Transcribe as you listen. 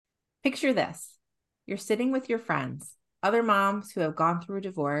Picture this. You're sitting with your friends, other moms who have gone through a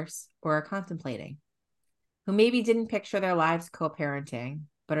divorce or are contemplating, who maybe didn't picture their lives co-parenting,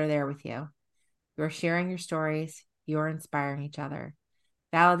 but are there with you. You're sharing your stories, you're inspiring each other,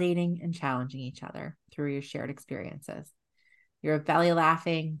 validating and challenging each other through your shared experiences. You're belly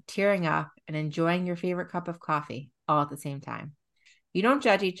laughing, tearing up, and enjoying your favorite cup of coffee all at the same time. You don't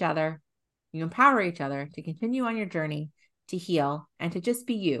judge each other. You empower each other to continue on your journey, to heal, and to just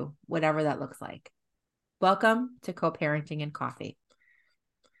be you, whatever that looks like. Welcome to Co-Parenting and Coffee.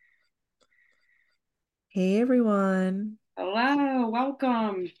 Hey, everyone. Hello,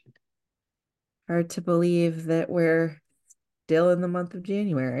 welcome. Hard to believe that we're still in the month of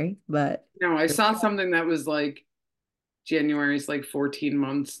January, but No, I here we saw something that was like January's like 14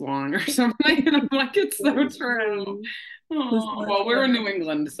 months long or something, and I'm like, it's so true. are. This Oh, month well, we're in was New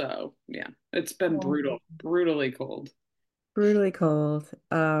England, so yeah, it's been brutal, brutally cold. brutally cold.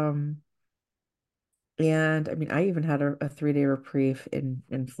 And I mean, I even had a 3-day reprieve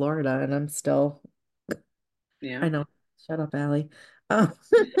in Florida, and I'm still, Yeah. I know, shut up, Allie. Um,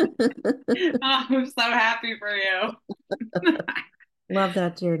 Oh, I'm so happy for you. love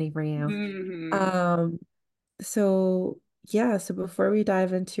that journey for you. hmm Um, so yeah, so before we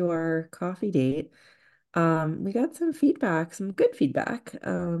dive into our coffee date, we got some feedback, some good feedback,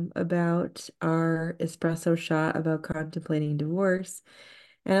 about our espresso shot about contemplating divorce,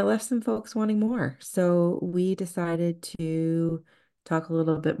 and it left some folks wanting more. So we decided to talk a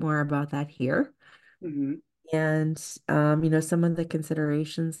little bit more about that here. hmm And some of the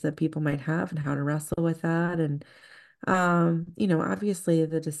considerations that people might have and how to wrestle with that. And obviously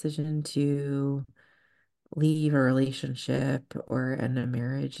the decision to leave a relationship or end a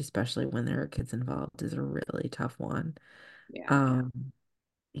marriage, especially when there are kids involved, is a really tough one. Yeah.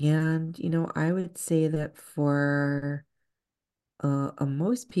 And I would say that for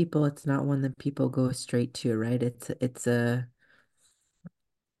most people, it's not one that people go straight to, right? It's a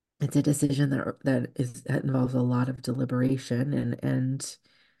decision that involves a lot of deliberation and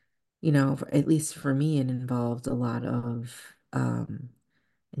at least for me, it involved a lot of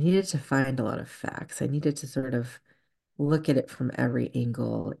I needed to find a lot of facts. I needed to sort of look at it from every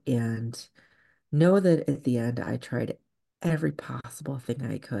angle and know that at the end I tried every possible thing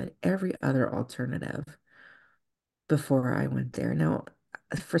I could, every other alternative before I went there. Now,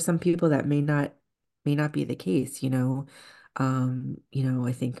 for some people that may not be the case.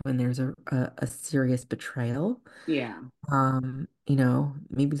 I think when there's a serious betrayal, Yeah.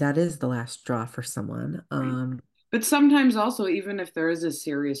 maybe that is the last straw for someone. Right. But sometimes also, even if there is a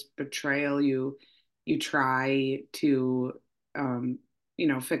serious betrayal, you try to um,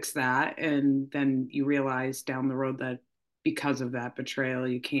 fix that, and then you realize down the road that because of that betrayal,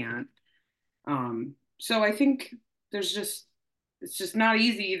 you can't. So I think there's just it's just not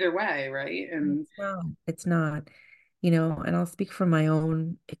easy either way, right? And It's not, and I'll speak from my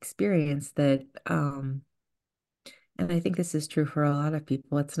own experience that, and I think this is true for a lot of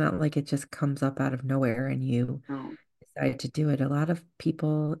people. It's not like it just comes up out of nowhere and you no, decide to do it. A lot of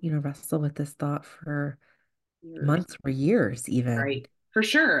people, wrestle with this thought for years. months or years even. Right. For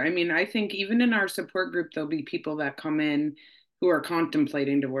sure. I mean, I think even in our support group, there'll be people that come in who are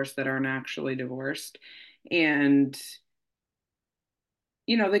contemplating divorce that aren't actually divorced. And,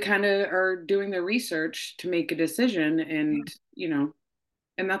 they kind of are doing their research to make a decision and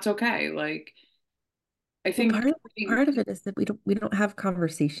that's okay. Like, I Well, think, part of it is that we don't have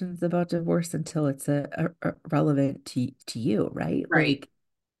conversations about divorce until it's relevant to you, right? right,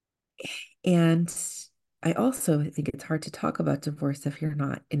 And I also think it's hard to talk about divorce if you're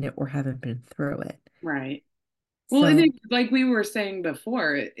not in it or haven't been through it. right. Well, and So, like we were saying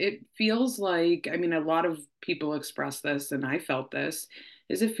before, it feels like, I mean, a lot of people express this, and I felt this,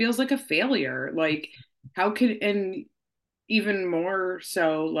 is it feels like a failure. Like, how could, and even more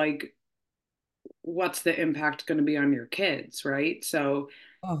so, like, what's the impact going to be on your kids, right? So,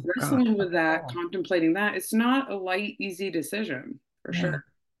 oh God. wrestling with that, Oh, contemplating that, it's not a light, easy decision for yeah. sure.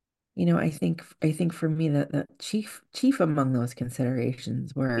 I think for me that the chief among those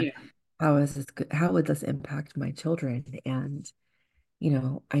considerations were Yeah, how would this impact my children? And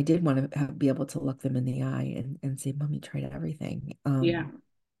I did want to be able to look them in the eye and say, Mommy tried everything. yeah,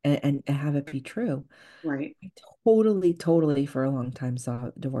 And have it be true. right. I totally for a long time saw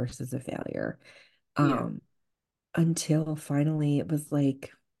divorce as a failure. Yeah, Um, until finally it was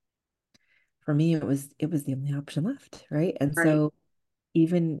like for me it was the only option left, right? And right. so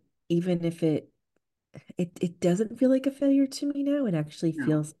even if it doesn't feel like a failure to me now, it actually No,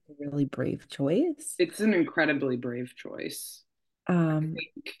 feels like a really brave choice. it's an incredibly brave choice. I Um,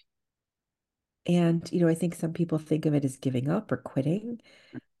 think. And, I think some people think of it as giving up or quitting,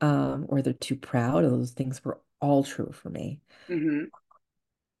 or they're too proud. Those things were all true for me. Hmm.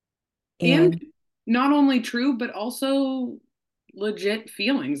 And And not only true, but also legit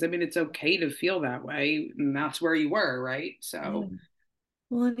feelings. I mean, it's okay to feel that way, and that's where you were, right? yeah, So,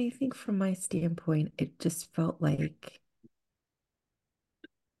 well, and I think from my standpoint, it just felt like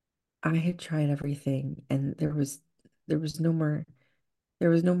I had tried everything and there was no more there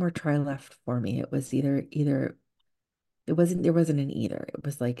was no more try left for me. It was either it wasn't there wasn't an either. It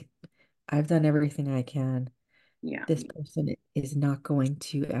was like I've done everything I can. yeah, This person is not going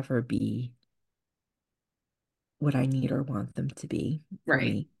to ever be what I need or want them to be for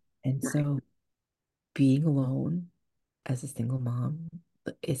right, me. And right. so being alone as a single mom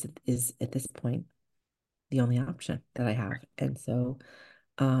is at this point the only option that I have. And so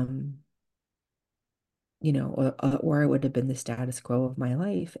um or it would have been the status quo of my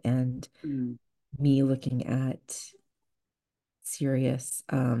life and Mm, me looking at serious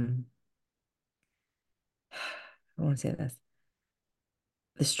I want to say this.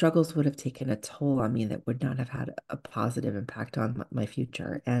 The struggles would have taken a toll on me that would not have had a positive impact on my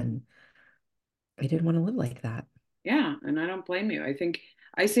future. And I didn't want to live like that. yeah, and I don't blame you. I think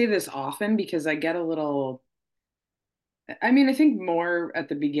I say this often because I get a little, I mean, I think more at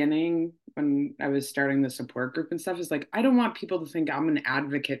the beginning when I was starting the support group and stuff is like, I don't want people to think I'm an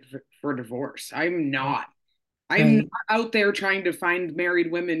advocate for divorce. I'm Right. not. I'm not Right. out there trying to find married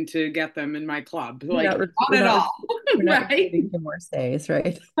women to get them in my club. We're Like, not not at all. we're not Right. recruiting divorcees,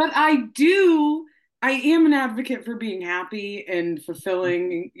 right? But I am an advocate for being happy and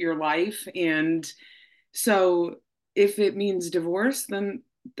fulfilling your life. And so if it means divorce, then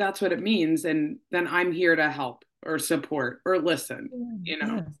that's what it means. And then I'm here to help or support or listen, Yeah. you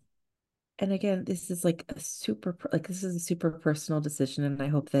know? Yeah. And again, this is a super personal decision, and I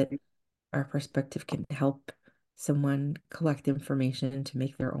hope that our perspective can help someone collect information to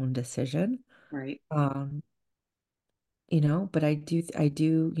make their own decision. Right. Um, but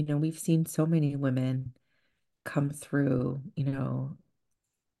we've seen so many women come through,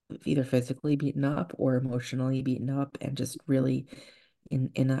 either physically beaten up or emotionally beaten up and just really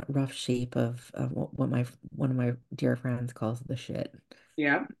in that rough shape of what my one of my dear friends calls the shit.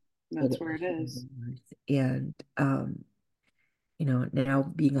 Yep. Shit That's at where the it shit of is. the words. And now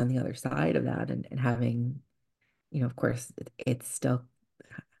being on the other side of that and having, of course it's still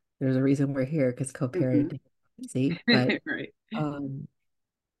there's a reason we're here because Hmm. co-parenting is easy, but Right. um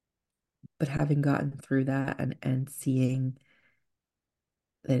having gotten through that and seeing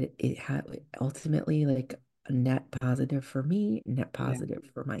that it had ultimately like a net positive for me, net Yeah. positive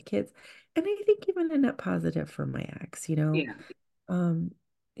for my kids, and I think even a net positive for my ex, Yeah. Um,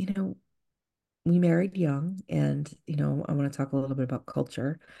 you know, we married young and, I want to talk a little bit about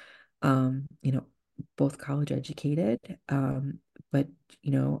culture. Both college educated, but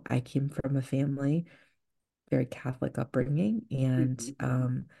I came from a family, very Catholic upbringing, and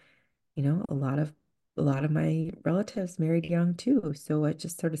Hmm. a lot of my relatives married young too. So it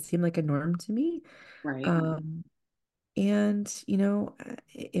just sort of seemed like a norm to me. Right. Um, and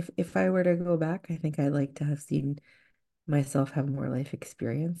if I were to go back, I think I'd like to have seen myself have more life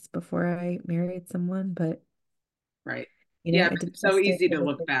experience before I married someone. But Right. Yeah. I But did it's the so best I easy could to with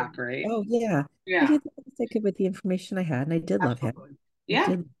look the back, right? oh yeah. I Yeah. did the best I could with the information I had, and I did love him. Absolutely. I Yeah.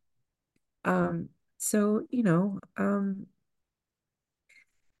 did. So,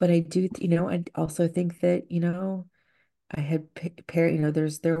 but I also think that, I had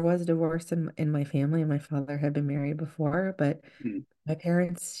parent, there was divorce in my family, and my father had been married before, but Mhm. my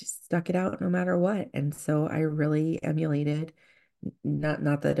parents just stuck it out no matter what. And so I really emulated,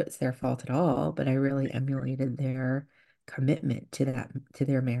 not that it's their fault at all, but I really emulated their commitment to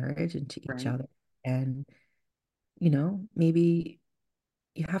their marriage and to each Right. other. And, maybe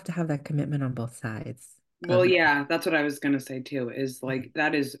you have to have that commitment on both sides. Well, yeah, that's what I was gonna say too, is like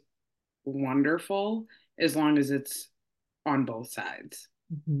that is wonderful as long as it's on both sides.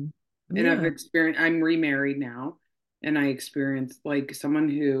 Mhm. And Yeah. I'm remarried now, and I experienced like someone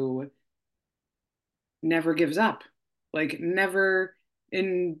who never gives up. Like never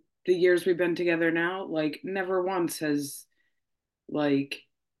in the years we've been together now, like never once has like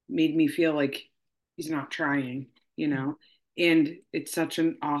made me feel like he's not trying, you know? And it's such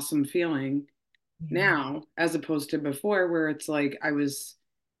an awesome feeling Yeah. now as opposed to before where it's like I was,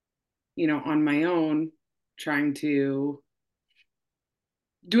 on my own trying to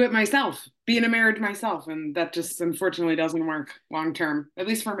do it myself, being a married myself. And that just unfortunately doesn't work long term, at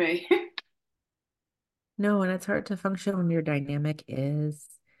least for me. No, and it's hard to function when your dynamic is,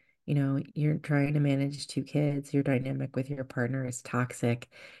 you're trying to manage two kids, your dynamic with your partner is toxic.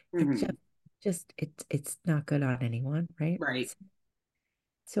 It just Hmm. just it's not good on anyone, right? Right.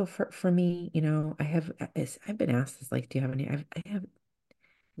 So for me, I've been asked this, like, do you have any? I have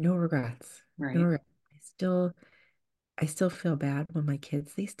no regrets, no Right. regrets. I still feel bad when my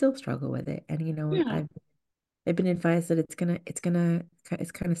kids, they still struggle with it, and Yeah. I've been advised that it's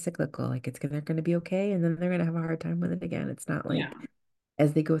kind of cyclical, like they're gonna be okay, and then they're gonna have a hard time with it again. It's not Yeah. like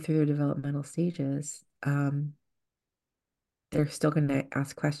as they go through their developmental stages, they're still going to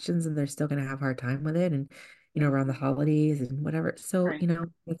ask questions and they're still going to have a hard time with it, and Yeah. around the holidays and whatever. So Right.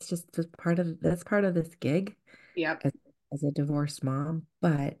 it's just part of this gig Yep. as, as a divorced mom.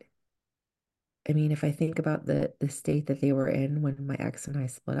 But I mean, if I think about the state that they were in when my ex and I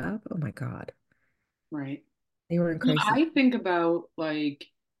split up, oh my God, Right. they were in Well, crisis. I think about like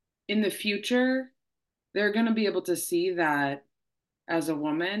in the future, they're going to be able to see that as a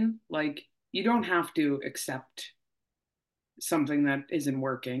woman, like you don't have to accept something that isn't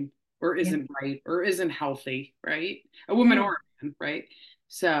working or Yeah, isn't right or isn't healthy, right? A woman yeah, or a man, right?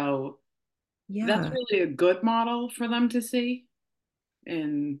 So that's yeah, really a good model for them to see.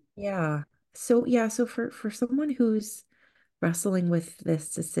 And yeah. So for someone who's wrestling with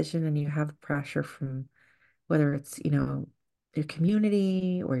this decision and you have pressure from whether it's, your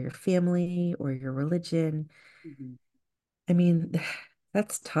community or your family or your religion. mhm, I mean,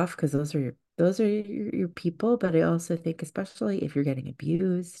 that's tough because those are your people, but I also think especially if you're getting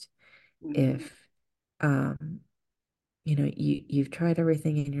abused, mhm, if um you've tried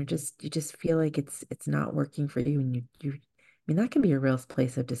everything and you just feel like it's not working for you, and I mean that can be a real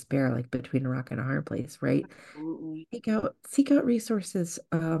place of despair, like between a rock and a hard place, right? absolutely. Seek out resources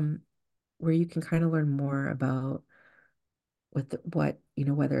where you can kind of learn more about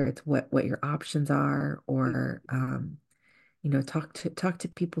whether it's what your options are, or talk to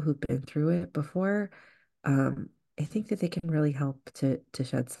people who've been through it before. um I think that they can really help to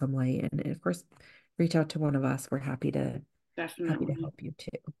shed some light, and of course reach out to one of us. We're happy to Definitely. help you too.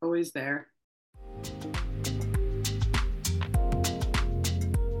 Always there.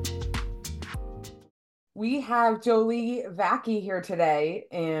 We have Jolie Vacchi here today,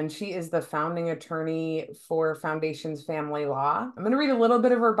 and she is the founding attorney for Foundations Family Law. I'm going to read a little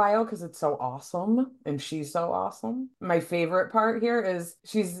bit of her bio because it's so awesome, and she's so awesome. My favorite part here is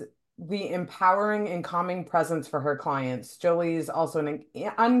she's the empowering and calming presence for her clients. Jolie is also an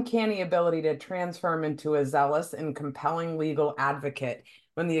uncanny ability to transform into a zealous and compelling legal advocate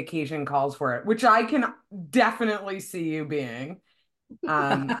when the occasion calls for it, which I can definitely see you being.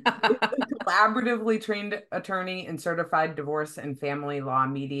 Collaboratively trained attorney and certified divorce and family law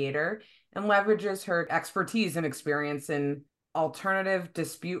mediator, and leverages her expertise and experience in alternative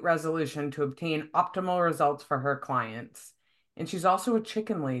dispute resolution to obtain optimal results for her clients. And she's also a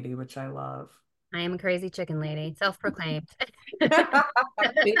chicken lady, which I love. I am a crazy chicken lady, self-proclaimed.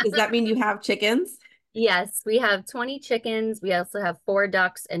 Wait, does that mean you have chickens? Yes, we have 20 chickens. We also have 4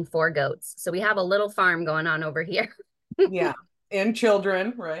 ducks and 4 goats. So we have a little farm going on over here. Yeah. And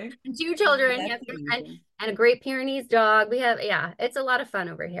children, right? And 2 children, That's yep, and, amazing. and a Great Pyrenees dog. We have, yeah, it's a lot of fun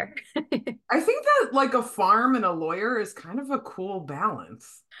over here. I think that like a farm and a lawyer is kind of a cool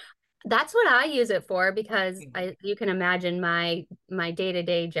balance. That's what I use it for because you can imagine my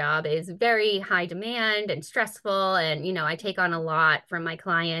day-to-day job is very high demand and stressful, and I take on a lot from my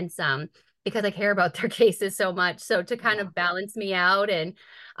clients because I care about their cases so much. So to kind Yeah. of balance me out, and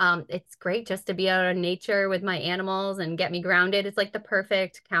it's great just to be out in nature with my animals and get me grounded. It's like the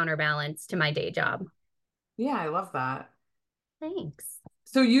perfect counterbalance to my day job. Yeah, I love that. Thanks.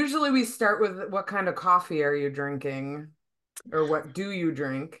 So usually we start with what kind of coffee are you drinking? Or what do you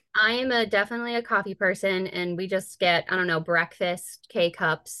drink? I am definitely a coffee person, and we just get, I don't know, breakfast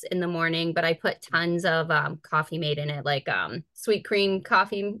K-cups in the morning, but I put tons of coffee mate in it, like sweet cream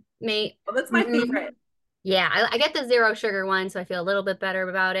coffee mate. Well, that's my Mhm. favorite. Yeah, I get the zero sugar one, so I feel a little bit better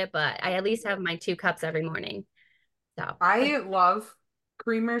about it, but I at least have my 2 cups every morning. So, I love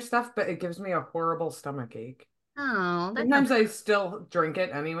creamer stuff, but it gives me a horrible stomach ache. oh, that's Sometimes I unfortunate. still drink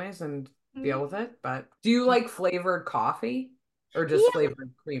it anyways and deal with it, but do you like flavored coffee or just Yeah,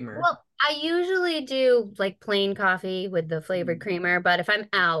 flavored creamer? well, I usually do like plain coffee with the flavored Mm. creamer, but if I'm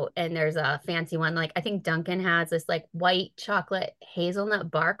out and there's a fancy one, like I think Dunkin' has this like white chocolate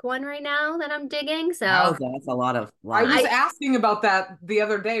hazelnut bark one right now that I'm digging. So Wowza, that's a I lot. was I, asking about that the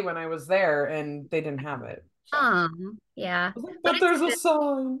other day when I was there and they didn't have it. So I yeah, was like, but but it's there's a good.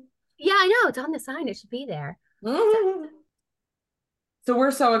 sign. Yeah, I know it's on the sign. It should be there. So, So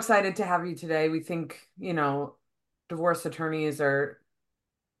we're so excited to have you today. We think, divorce attorneys are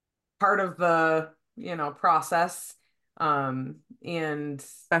part of the, process. And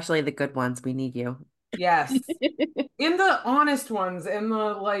Especially the good ones. We need you. Yes. In the honest ones, in the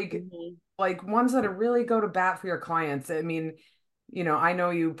like ones that are really go to bat for your clients. I mean, I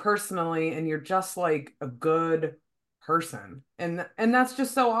know you personally and you're just like a good person. And that's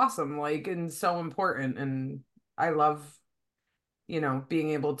just so awesome, like, and so important. And I love,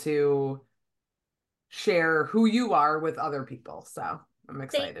 being able to share who you are with other people. So I'm Thank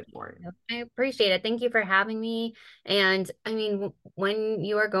excited for you. you. I appreciate it. Thank you for having me. And I mean, when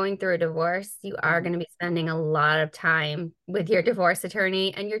you are going through a divorce, you are going to be spending a lot of time with your divorce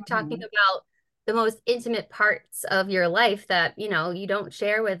attorney, and you're talking Mhm. about the most intimate parts of your life that, you don't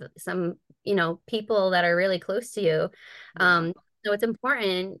share with some, people that are really close to you. Yeah. So it's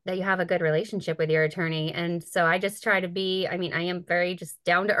important that you have a good relationship with your attorney. And so I just try to be, I mean, I am very just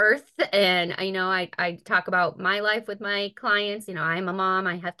down to earth. And I talk about my life with my clients. I'm a mom,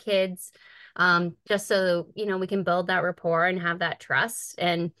 I have kids, just so, we can build that rapport and have that trust.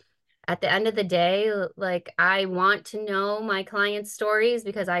 And at the end of the day, like, I want to know my clients' stories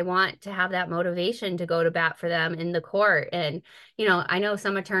because I want to have that motivation to go to bat for them in the court. And, I know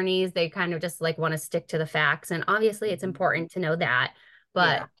some attorneys, they kind of just like want to stick to the facts. And obviously it's important to know that.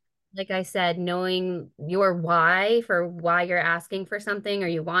 But Yeah. like I said, knowing your why for why you're asking for something or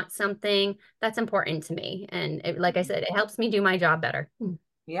you want something, that's important to me. And like I said, it helps me do my job better.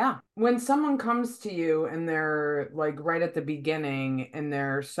 Yeah. When someone comes to you and they're like right at the beginning and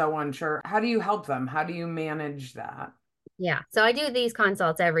they're so unsure, how do you help them? How do you manage that? Yeah. So I do these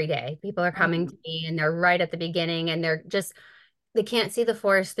consults every day. People are coming to Mhm. me and they're right at the beginning and they can't see the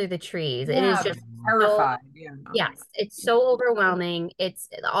forest through the trees. It is Yeah, just they're so, terrified. Yeah. yes, it's so overwhelming. It's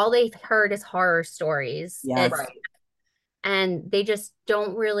all they've heard is horror stories. Yes. Right. And they just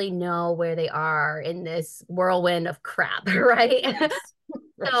don't really know where they are in this whirlwind of crap, right? Yes,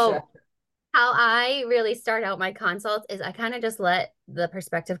 for sure. So how I really start out my consults is I kind of just let the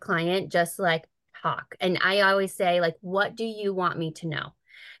prospective client just like talk. And I always say, like, what do you want me to know? Right.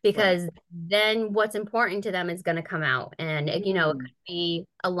 Because then what's important to them is going to come out. And, it Mm, could be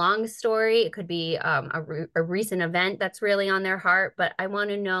a long story. It could be a recent event that's really on their heart. But I want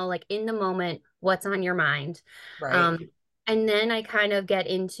to know, like, in the moment, what's on your mind. right. Um, and then I kind of get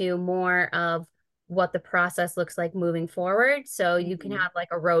into more of what the process looks like moving forward. So you can Mhm. have like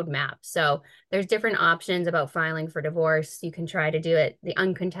a roadmap. So there's different options about filing for divorce. You can try to do it the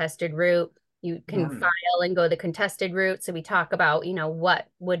uncontested route. You can Mhm. file and go the contested route. So we talk about, what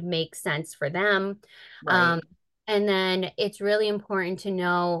would make sense for them. Right. Um, and then it's really important to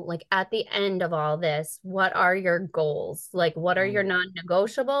know, like, at the end of all this, what are your goals? Like, what are your Right.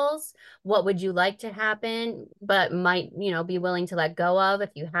 non-negotiables? What would you like to happen, but might, be willing to let go of if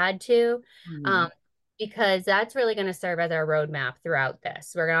you had to? Um, Mhm. because that's really going to serve as our roadmap throughout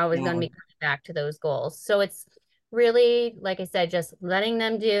this. We're always going to Yeah. be coming back to those goals. So it's really, like I said, just letting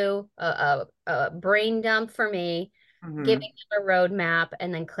them do a brain dump for me, giving Mhm. them a roadmap,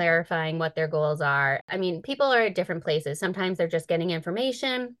 and then clarifying what their goals are. I mean, people are at different places. Sometimes they're just getting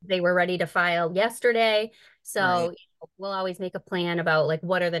information. They were ready to file yesterday. So Right. we'll always make a plan about like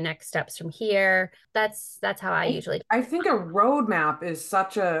what are the next steps from here. That's how I I usually. I think a roadmap is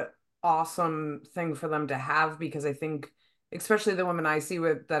such a awesome thing for them to have because I think, especially the women I see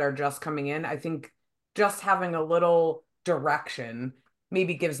with that are just coming in, I think just having a little direction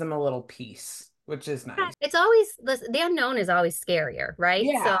maybe gives them a little peace, which is nice. It's always the unknown is always scarier, right?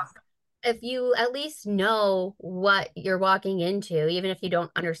 So Yeah. if you at least know what you're walking into, even if you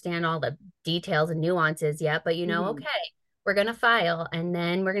don't understand all the details and nuances yet, but Mhm. okay, we're going to file and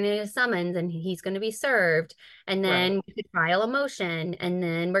then we're going to get a summons and he's going to be served. And Right. then we could file a motion and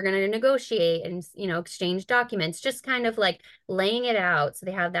then we're going to negotiate and, exchange documents, just kind of like laying it out. So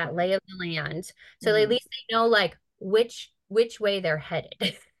they have that lay of the land. So at Mhm. least they know like which way they're headed,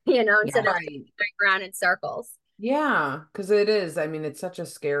 Yeah. instead of Right. going around in circles. Yeah, because it is. I mean, it's such a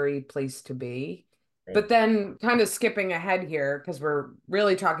scary place to be. But then, kind of skipping ahead here, because we're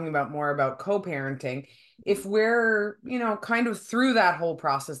really talking about more about co-parenting. If we're, kind of through that whole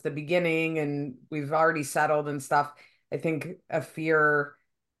process, the beginning, and we've already settled and stuff, I think a fear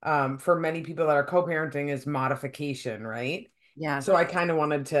for many people that are co-parenting is modification, right? Yes. So I kind of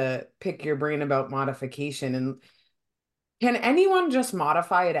wanted to pick your brain about modification. And can anyone just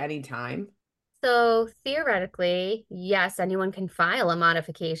modify at any time? So theoretically, yes, anyone can file a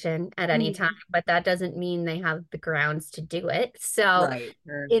modification at any time, Mhm. but that doesn't mean they have the grounds to do it. So Right.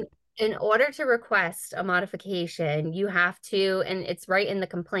 Sure. in order to request a modification, you have to, and it's right in the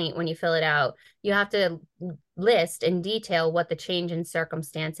complaint when you fill it out, you have to list in detail what the change in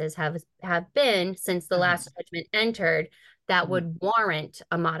circumstances have been since the Uh-huh. last judgment entered that Mhm. would warrant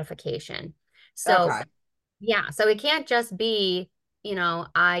a modification. So Okay. yeah, so it can't just be you know,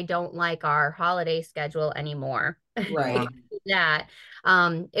 I don't like our holiday schedule anymore. Right. That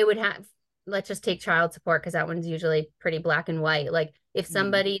it would have, let's just take child support because that one's usually pretty black and white. Like if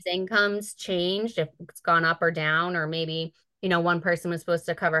somebody's income's changed, if it's gone up or down, or maybe, you know, one person was supposed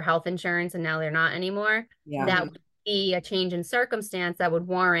to cover health insurance and now they're not anymore, Yeah. that would be a change in circumstance that would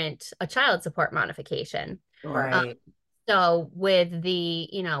warrant a child support modification. Right. So with the,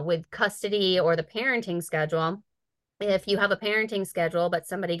 you know, with custody or the parenting schedule, if you have a parenting schedule, but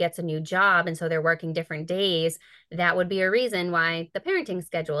somebody gets a new job and so they're working different days, that would be a reason why the parenting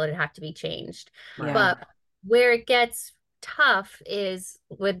schedule would have to be changed. Yeah. But where it gets tough is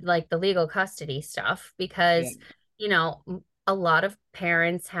with like the legal custody stuff, because, you know, a lot of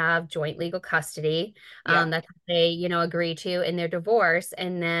parents have joint legal custody that they, you know, agree to in their divorce.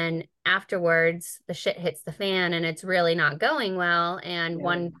 And then afterwards, the shit hits the fan and it's really not going well. And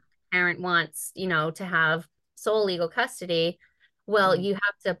one parent wants, you know, to have sole legal custody. Well, you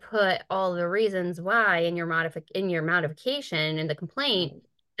have to put all the reasons why in your modification and the complaint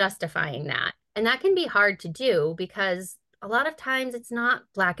justifying that. And that can be hard to do because a lot of times it's not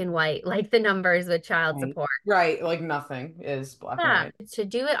black and white like the numbers with child support. Right. Like nothing is black and white. To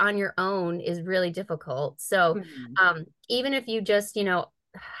do it on your own is really difficult. So even if you just, you know,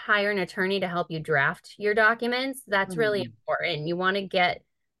 hire an attorney to help you draft your documents, that's really important. You want to get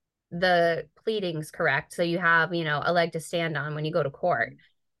the pleadings correct so you have, you know, a leg to stand on when you go to court.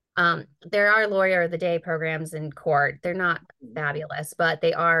 There are lawyer of the day programs in court. They're not fabulous, but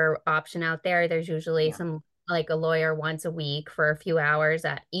they are option out there. There's usually some, like a lawyer once a week for a few hours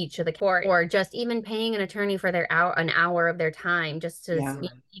at each of the court, or just even paying an attorney for an hour of their time, just to, you know,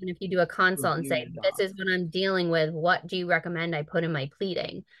 even if you do a consult and say, this is what I'm dealing with, what do you recommend I put in my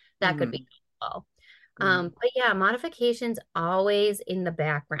pleading? That could be helpful. But yeah, modifications always in the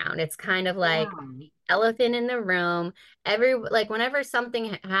background. It's kind of like elephant in the room. Like whenever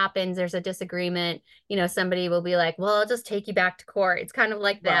something happens, there's a disagreement, you know, somebody will be like, well, I'll just take you back to court. It's kind of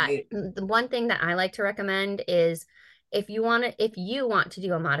like that. The one thing that I like to recommend is if you want to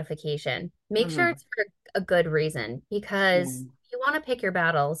do a modification, make sure it's for a good reason, because you want to pick your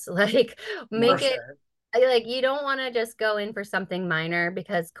battles. Like make it like, you don't want to just go in for something minor,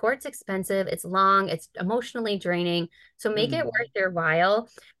 because court's expensive, it's long, it's emotionally draining. So make it worth your while.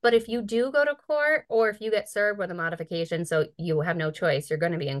 But if you do go to court, or if you get served with a modification, so you have no choice, you're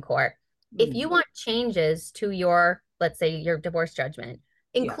going to be in court. If you want changes to your, let's say, your divorce judgment,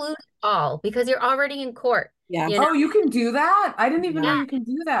 include all, because you're already in court. Yeah. You know? Oh, you can do that? I didn't even know you can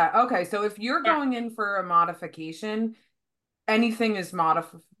do that. Okay, so if you're going in for a modification, anything is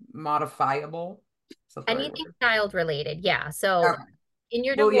modifiable. Anything child related, so in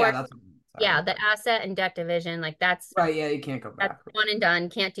your divorce, the asset and debt division, like that's right. Yeah, you can't go back. That's one and done,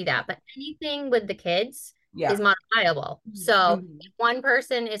 can't do that. But anything with the kids is modifiable. So if one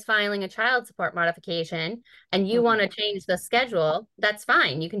person is filing a child support modification and you want to change the schedule, that's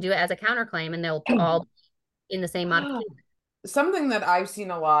fine. You can do it as a counterclaim and they'll all be in the same modification. Something that I've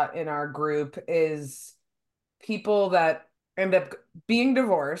seen a lot in our group is people that end up being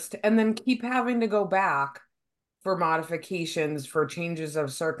divorced and then keep having to go back for modifications for changes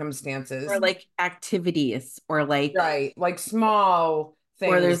of circumstances, or like activities, or like like small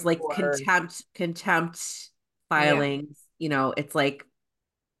things, or there's like contempt filings. You know, it's like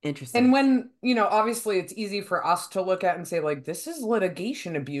interesting. And when, you know, obviously it's easy for us to look at and say like, this is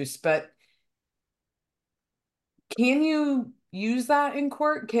litigation abuse, but can you use that in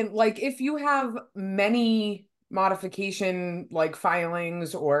court? Like if you have many modification like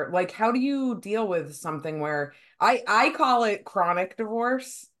filings, or like how do you deal with something where I call it chronic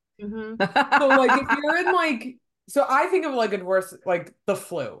divorce. So like if you're in like, so I think of like a divorce like the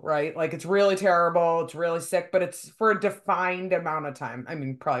flu, right? Like it's really terrible, it's really sick, but it's for a defined amount of time. I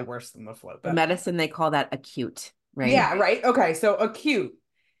mean, probably worse than the flu, but medicine, they call that acute, right? Yeah, right. Okay, so acute.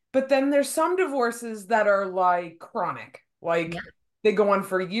 But then there's some divorces that are like chronic, like they go on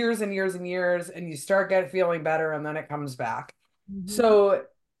for years and years and years, and you start feeling better and then it comes back. So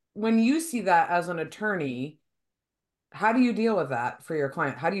when you see that as an attorney, how do you deal with that for your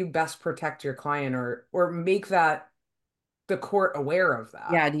client? How do you best protect your client, or make that the court aware of that?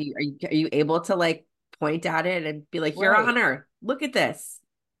 Yeah, are you able to like point at it and be like, Your Honor, look at this?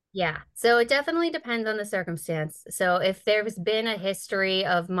 Yeah, so it definitely depends on the circumstance. So if there's been a history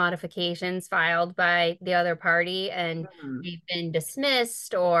of modifications filed by the other party and they've been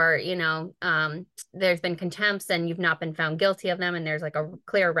dismissed, or, you know, there's been contempts and you've not been found guilty of them and there's like a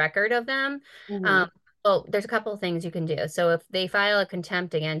clear record of them, well, there's a couple of things you can do. So if they file a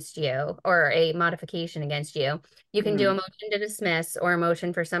contempt against you or a modification against you, you can do a motion to dismiss or a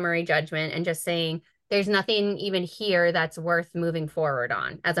motion for summary judgment and just saying, there's nothing even here that's worth moving forward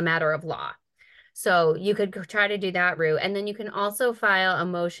on as a matter of law. So you could try to do that route. And then you can also file a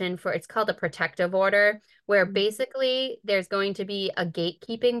motion for, it's called a protective order, where basically there's going to be a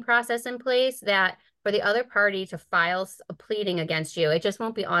gatekeeping process in place that for the other party to file a pleading against you, it just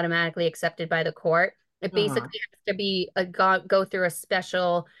won't be automatically accepted by the court. It basically has to be go through a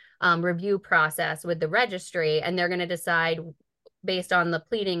special review process with the registry, and they're going to decide based on the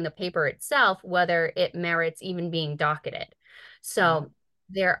pleading, the paper itself, whether it merits even being docketed. So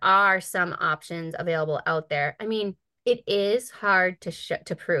there are some options available out there. I mean, it is hard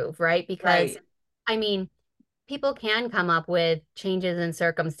to prove, right? Because I mean, people can come up with changes in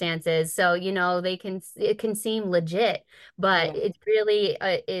circumstances. So, you know, it can seem legit, but it really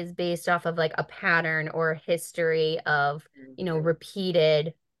is based off of like a pattern or history of, you know,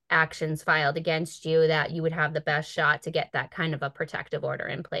 repeated actions filed against you that you would have the best shot to get that kind of a protective order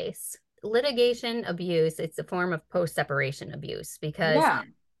in place. Litigation abuse, it's a form of post-separation abuse because,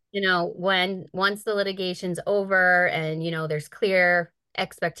 you know, once the litigation's over and, you know, there's clear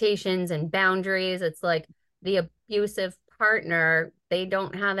expectations and boundaries, it's like the abusive partner, they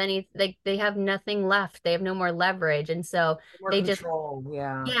don't have any, they have nothing left. They have no more leverage. And so they control,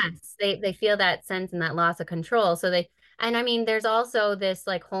 yes, they feel that sense and that loss of control. So and I mean, there's also this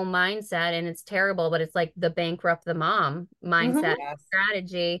like whole mindset, and it's terrible, but it's like the bankrupt the mom mindset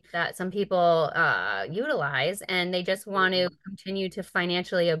strategy that some people utilize, and they just want to continue to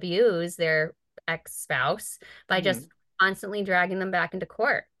financially abuse their ex-spouse by just constantly dragging them back into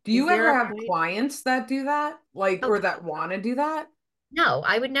court. Do you ever have clients that do that? Like, or that want to do that? No,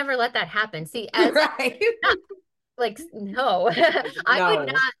 I would never let that happen. See, as like, no, I would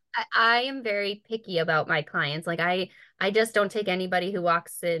not. I am very picky about my clients. Like I just don't take anybody who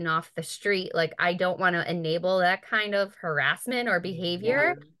walks in off the street. Like I don't want to enable that kind of harassment or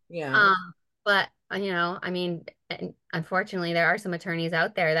behavior. But you know, I mean, unfortunately, there are some attorneys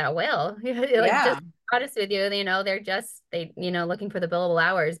out there that will. Like just honest with you, you know, you know, looking for the billable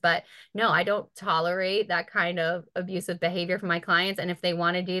hours. But no, I don't tolerate that kind of abusive behavior from my clients. And if they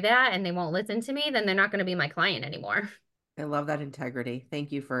want to do that and they won't listen to me, then they're not going to be my client anymore. I love that integrity.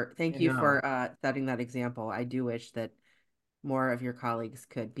 Thank you for setting that example. I do wish that more of your colleagues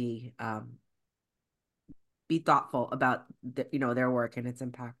could be thoughtful about their work and its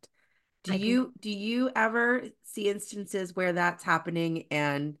impact. Do you ever see instances where that's happening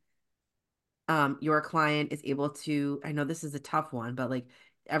and your client is able to, I know this is a tough one, but like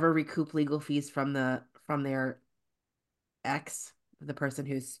ever recoup legal fees from their ex, the person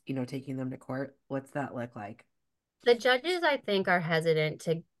who's, taking them to court? What's that look like? The judges, I think, are hesitant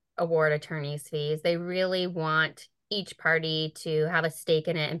to award attorneys' fees. They really want each party to have a stake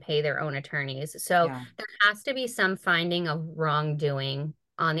in it and pay their own attorneys. So there has to be some finding of wrongdoing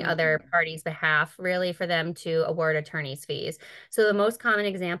on the other party's behalf, really, for them to award attorney's fees. So the most common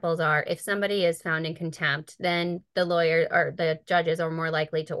examples are if somebody is found in contempt, then the lawyer or the judges are more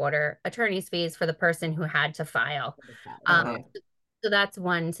likely to order attorney's fees for the person who had to file. So that's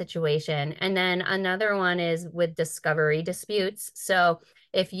one situation. And then another one is with discovery disputes. So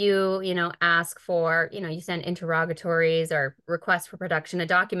if you ask for, you send interrogatories or requests for production of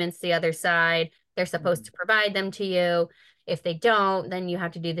documents to the other side, they're supposed to provide them to you. If they don't, then you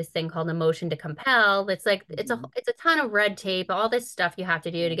have to do this thing called a motion to compel. It's like, it's a ton of red tape, all this stuff you have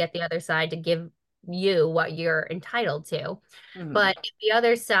to do to get the other side to give you what you're entitled to. But if the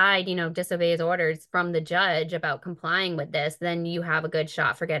other side, disobeys orders from the judge about complying with this, then you have a good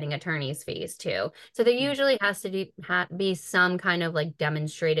shot for getting attorney's fees too. So there usually has to be some kind of like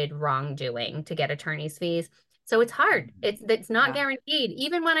demonstrated wrongdoing to get attorney's fees. So it's hard. It's not guaranteed.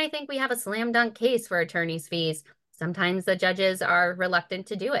 Even when I think we have a slam dunk case for attorney's fees, sometimes the judges are reluctant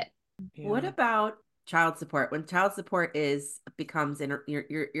to do it. What about child support? When child support becomes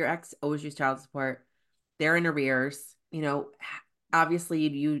your ex owes you child support, they're in arrears,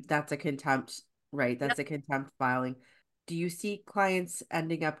 obviously that's a contempt, right? That's a contempt filing. Do you see clients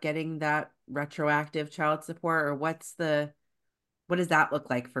ending up getting that retroactive child support, or what does that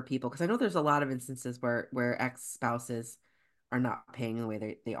look like for people? Because I know there's a lot of instances where ex-spouses are not paying the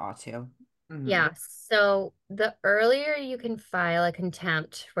way they ought to. Yeah. So the earlier you can file a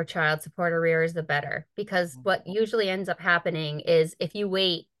contempt for child support arrears, the better, because what usually ends up happening is if you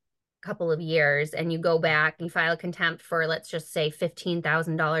wait a couple of years and you go back and file contempt for, let's just say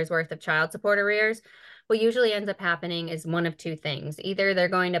 $15,000 worth of child support arrears, what usually ends up happening is one of two things. Either they're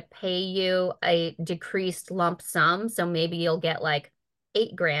going to pay you a decreased lump sum, so maybe you'll get like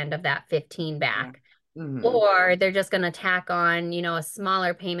 $8,000 of that 15 back. Or they're just going to tack on, a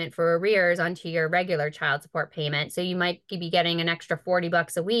smaller payment for arrears onto your regular child support payment. So you might be getting an extra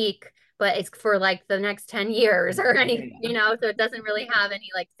 $40 a week, but it's for like the next 10 years or anything, Yeah. you know, so it doesn't really have any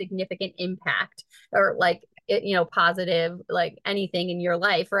like significant impact or like, you know, positive, like anything in your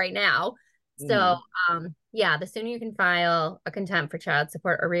life right now. So, yeah, the sooner you can file a contempt for child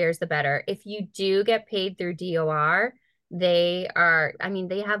support arrears, the better. If you do get paid through DOR, they are, I mean,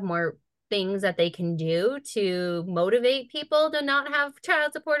 they have more things that they can do to motivate people to not have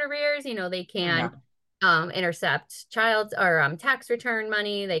child support arrears. You know, they can intercept child or tax return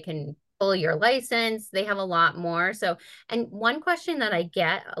money. They can pull your license. They have a lot more. So, and one question that I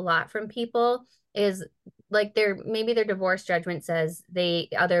get a lot from people is like maybe their divorce judgment says their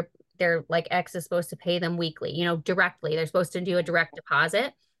like ex is supposed to pay them weekly, you know, directly. They're supposed to do a direct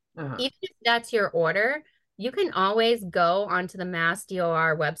deposit. Even if that's your order, you can always go onto the Mass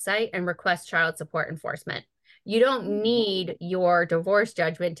DOR website and request child support enforcement. You don't need your divorce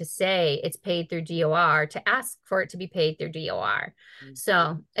judgment to say it's paid through DOR to ask for it to be paid through DOR.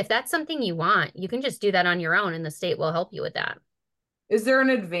 So if that's something you want, you can just do that on your own and the state will help you with that. Is there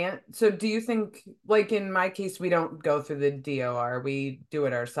an advantage? So do you think, like in my case, we don't go through the DOR, we do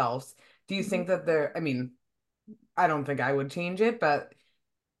it ourselves. Do you think that I mean, I don't think I would change it, but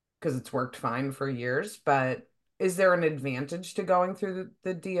because it's worked fine for years, but is there an advantage to going through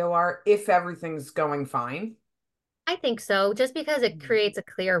the DOR if everything's going fine? I think so, just because it creates a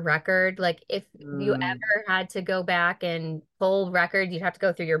clear record. Like if you ever had to go back and pull records, you'd have to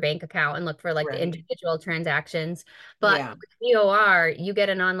go through your bank account and look for like the individual transactions. But with DOR, you get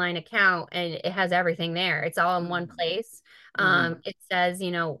an online account and it has everything there. It's all in one place. It says,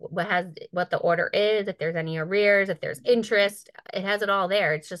 you know, what the order is, if there's any arrears, if there's interest, it has it all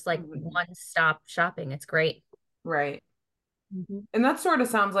there. It's just like one-stop shopping. It's great. Right. And that sort of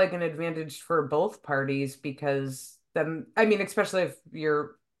sounds like an advantage for both parties because then, I mean, especially if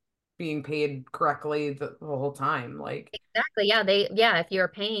you're being paid correctly the whole time, like exactly. Yeah, if you're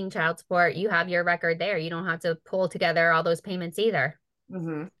paying child support, you have your record there. You don't have to pull together all those payments either.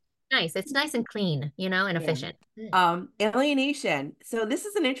 Nice. It's nice and clean, you know, and efficient. Alienation. So this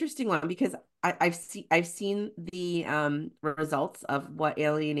is an interesting one because I've seen the results of what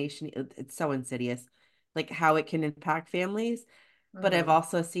alienation, it's so insidious, like how it can impact families. But I've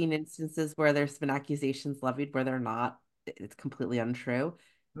also seen instances where there's been accusations levied where they're not, it's completely untrue.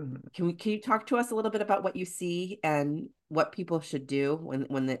 Can you talk to us a little bit about what you see and what people should do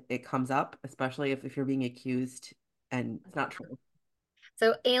when it comes up, especially if you're being accused and it's not true?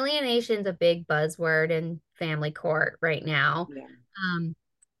 So alienation is a big buzzword in family court right now.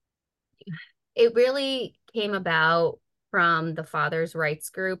 It really came about from the fathers' rights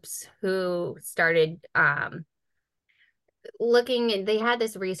groups who started looking, and they had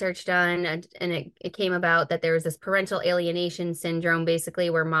this research done and it came about that there was this parental alienation syndrome,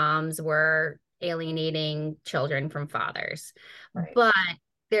 basically where moms were alienating children from fathers. But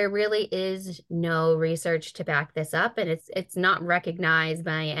there really is no research to back this up, and it's not recognized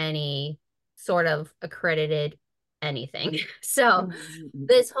by any sort of accredited anything. So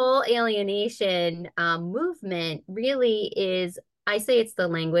this whole alienation movement really is, I say it's the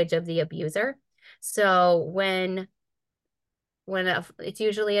language of the abuser. So when it's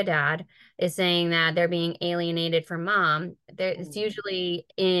usually a dad is saying that they're being alienated from mom, it's usually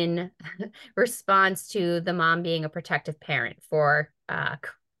in response to the mom being a protective parent for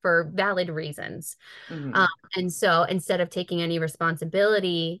valid reasons. And so instead of taking any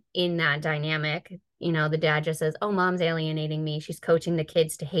responsibility in that dynamic, you know, the dad just says, oh, mom's alienating me. She's coaching the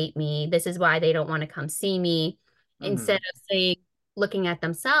kids to hate me. This is why they don't want to come see me. Instead of looking at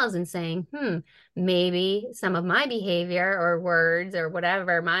themselves and saying, maybe some of my behavior or words or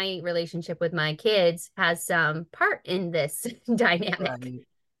whatever, my relationship with my kids has some part in this dynamic.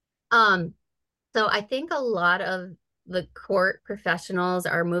 So I think a lot of the court professionals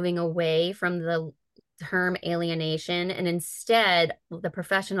are moving away from the term alienation, and instead the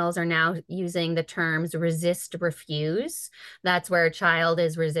professionals are now using the terms resist, refuse. That's where a child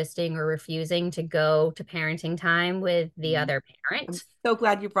is resisting or refusing to go to parenting time with the other parent. I'm so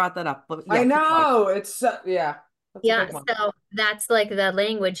glad you brought that up. But I know it's so that's like the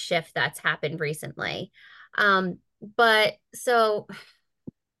language shift that's happened recently. But so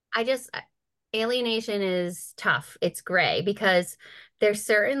alienation is tough. It's gray because there's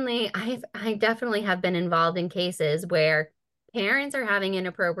certainly, I definitely have been involved in cases where parents are having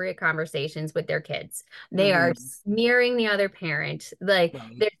inappropriate conversations with their kids. They are smearing the other parent. Like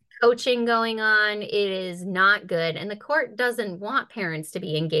there's coaching going on. It is not good. And the court doesn't want parents to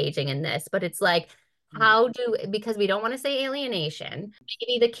be engaging in this, but it's like, because we don't want to say alienation,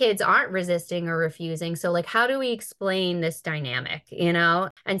 maybe the kids aren't resisting or refusing. So like, how do we explain this dynamic, you know?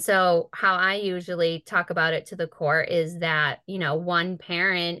 And so how I usually talk about it to the court is that, you know, one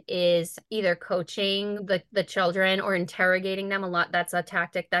parent is either coaching the children or interrogating them a lot. That's a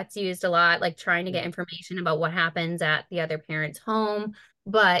tactic that's used a lot, like trying to get information about what happens at the other parent's home.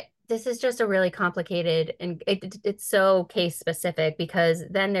 But this is just a really complicated, and it's so case specific, because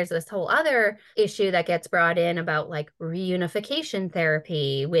then there's this whole other issue that gets brought in about like reunification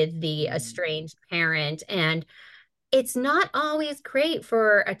therapy with the estranged parent. And it's not always great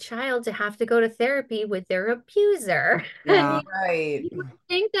for a child to have to go to therapy with their abuser. Yeah. Right. You would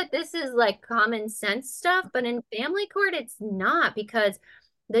think that this is like common sense stuff, but in family court, it's not, because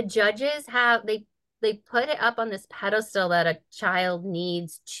the judges they put it up on this pedestal that a child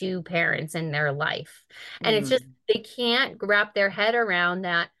needs two parents in their life. And it's just, they can't wrap their head around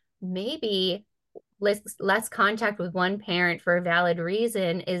that maybe less contact with one parent for a valid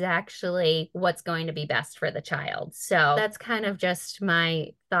reason is actually what's going to be best for the child. So that's kind of just my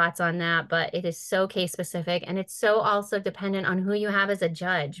thoughts on that, but it is so case specific, and it's so also dependent on who you have as a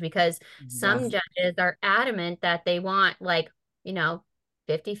judge, because some judges are adamant that they want, like, you know,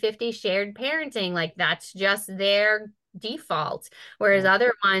 50-50 shared parenting, like that's just their default, whereas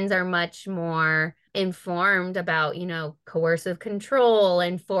other ones are much more informed about, you know, coercive control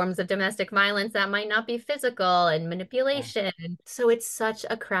and forms of domestic violence that might not be physical, and manipulation. So it's such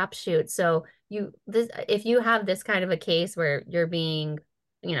a crapshoot. So if you have this kind of a case where you're being,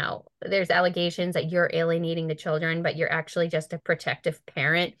 you know, there's allegations that you're alienating the children, but you're actually just a protective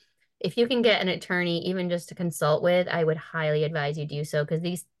parent, if you can get an attorney even just to consult with, I would highly advise you do so, because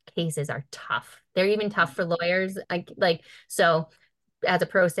these cases are tough. They're even tough for lawyers. Like so as a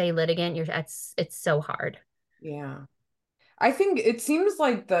pro se litigant, it's so hard. Yeah. I think it seems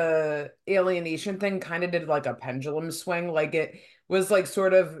like the alienation thing kind of did like a pendulum swing. Like it was like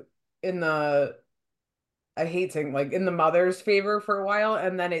sort of in the, I hate saying, like in the mother's favor for a while,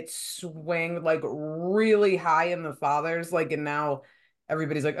 and then it swung like really high in the father's, like, and now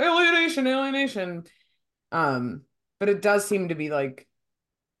everybody's like alienation, alienation. But it does seem to be like,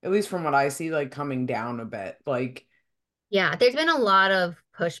 at least from what I see, like coming down a bit. Like, yeah, there's been a lot of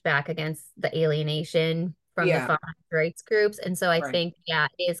pushback against the alienation from the father's rights groups. And so I think, yeah,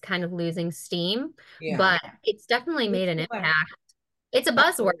 it is kind of losing steam, but it's definitely made an impact. It's a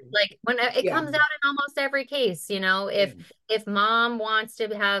buzzword. Like when it comes out in almost every case, you know, if mom wants to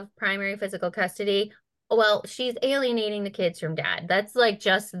have primary physical custody, well, she's alienating the kids from dad. That's like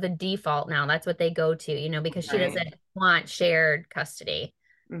just the default now. That's what they go to, you know, because she doesn't want shared custody.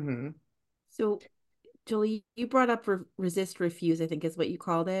 So, Julie, you brought up resist, refuse, I think is what you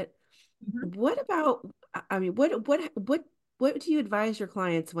called it. What about, I mean, what do you advise your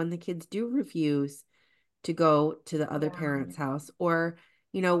clients when the kids do refuse to go to the other parent's house? Or,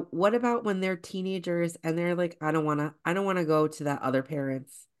 you know, what about when they're teenagers and they're like, I don't want to go to that other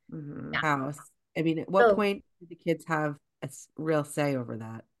parent's house? I mean, at what point do the kids have a real say over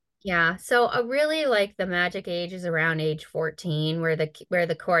that? Yeah, so I really like the magic age is around age 14, where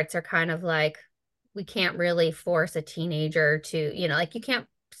the courts are kind of like, we can't really force a teenager to, you know, like you can't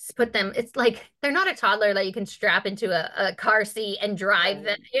put them, it's like they're not a toddler that you can strap into a car seat and drive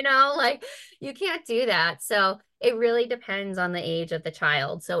them, you know, like you can't do that. So it really depends on the age of the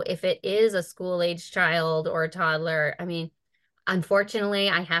child. So if it is a school age child or a toddler, I mean, unfortunately,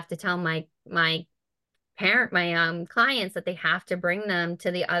 I have to tell my clients that they have to bring them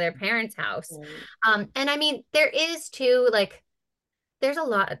to the other parent's house. And I mean, there is too, like, there's a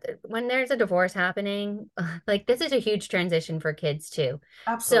lot when there's a divorce happening, like this is a huge transition for kids too.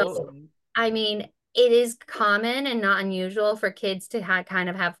 Absolutely. So, I mean, it is common and not unusual for kids to kind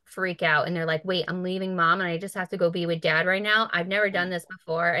of have freak out, and they're like, wait, I'm leaving mom and I just have to go be with dad right now. I've never done this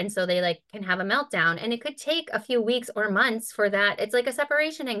before. And so they like can have a meltdown, and it could take a few weeks or months for that. It's like a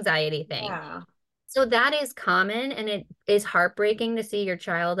separation anxiety thing. Yeah. So that is common, and it is heartbreaking to see your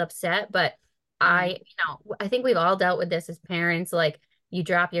child upset. But I think we've all dealt with this as parents. Like you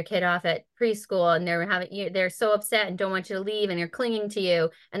drop your kid off at preschool and they're so upset and don't want you to leave, and they're clinging to you.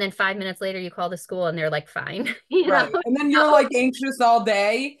 And then 5 minutes later you call the school and they're like, fine. You know? And then you're like anxious all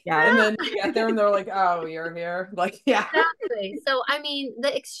day. And then you get there and they're like, oh, you're here. Like, Exactly. So, I mean,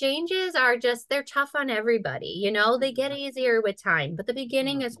 the exchanges are they're tough on everybody, you know, they get easier with time, but the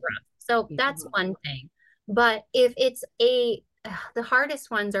beginning is rough. So that's one thing. But if it's the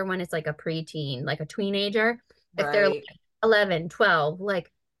hardest ones are when it's like a preteen, like a teenager, if they're like 11, 12,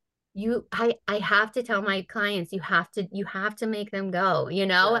 like I have to tell my clients, you have to make them go, you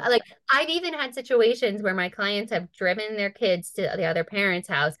know, like I've even had situations where my clients have driven their kids to the other parent's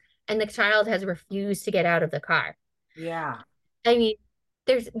house, and the child has refused to get out of the car. Yeah. I mean,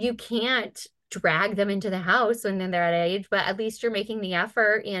 you can't drag them into the house when they're that age, but at least you're making the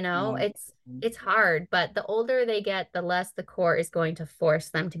effort, you know. Yeah. It's hard, but the older they get, the less the court is going to force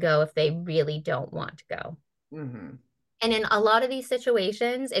them to go if they really don't want to go. Mm-hmm. And in a lot of these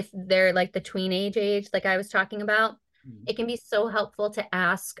situations, if they're like the tween age, like I was talking about, it can be so helpful to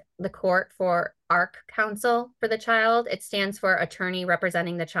ask the court for ARC counsel for the child. It stands for Attorney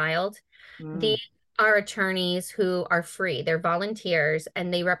Representing the Child. These are attorneys who are free. They're volunteers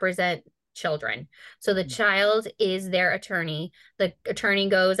and they represent children. So the child is their attorney. The attorney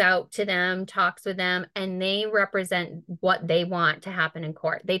goes out to them, talks with them, and they represent what they want to happen in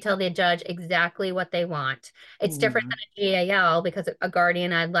court. They tell the judge exactly what they want. It's different than a GAL because a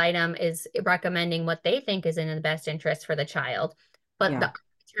guardian ad litem is recommending what they think is in the best interest for the child. But the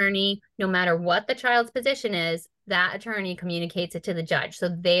attorney, no matter what the child's position is, that attorney communicates it to the judge. So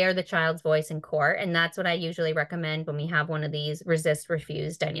they are the child's voice in court. And that's what I usually recommend when we have one of these resist,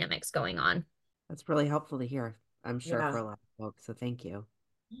 refuse dynamics going on. That's really helpful to hear, I'm sure, Yeah. for a lot of folks. So thank you.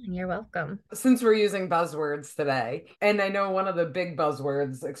 You're welcome. Since we're using buzzwords today, and I know one of the big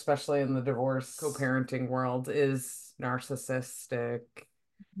buzzwords, especially in the divorce co-parenting world, is narcissistic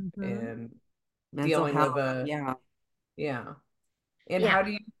and Mental dealing health. with a Yeah. And Yeah. how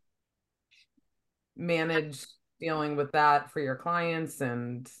do you manage dealing with that for your clients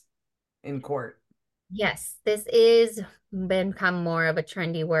and in court? Yes, this is become more of a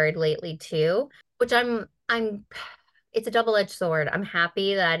trendy word lately too, which it's a double-edged sword. I'm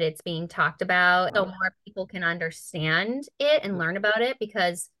happy that it's being talked about so more people can understand it and learn about it,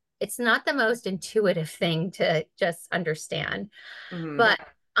 because it's not the most intuitive thing to just understand. But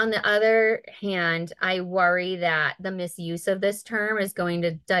on the other hand, I worry that the misuse of this term is going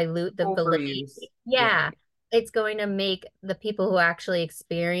to dilute the validity. Overuse. Yeah, it's going to make the people who actually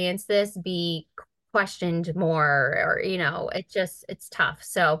experience this be questioned more, or, you know, it's tough.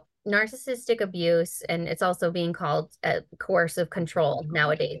 So narcissistic abuse, and it's also being called coercive control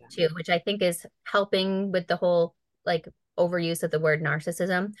nowadays too, which I think is helping with the whole like overuse of the word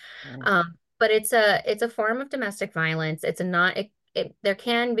narcissism. But it's a form of domestic violence. It's not there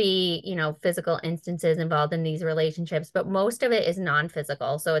can be, you know, physical instances involved in these relationships, but most of it is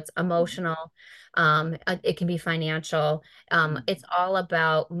non-physical. So it's emotional. It can be financial. It's all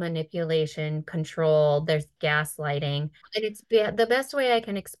about manipulation, control. There's gaslighting. And the best way I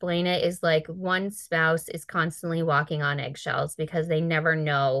can explain it is like one spouse is constantly walking on eggshells because they never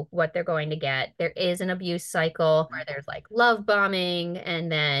know what they're going to get. There is an abuse cycle where there's like love bombing,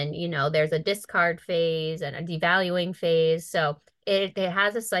 and then, you know, there's a discard phase and a devaluing phase. So it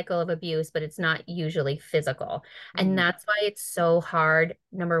has a cycle of abuse, but it's not usually physical. And that's why it's so hard,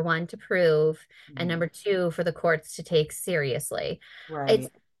 number one, to prove, and number two, for the courts to take seriously.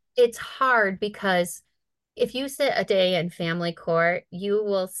 It's hard because if you sit a day in family court, you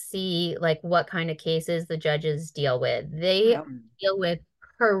will see like what kind of cases the judges deal with. They deal with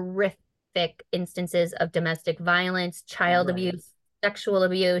horrific instances of domestic violence, child abuse, sexual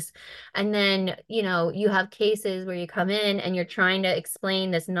abuse. And then, you know, you have cases where you come in and you're trying to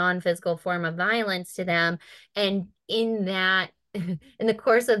explain this non-physical form of violence to them. And in that, in the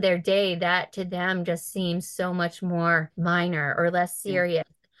course of their day, that to them just seems so much more minor or less serious.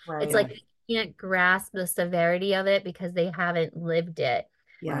 It's like they can't grasp the severity of it because they haven't lived it.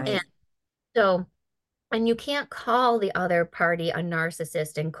 And so, and you can't call the other party a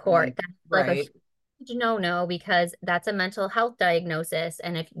narcissist in court. That's like a huge no, because that's a mental health diagnosis.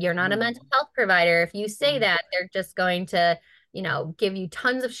 And if you're not a mental health provider, if you say that, they're just going to, you know, give you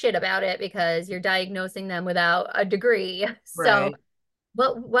tons of shit about it because you're diagnosing them without a degree. So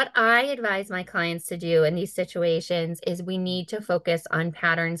what I advise my clients to do in these situations is we need to focus on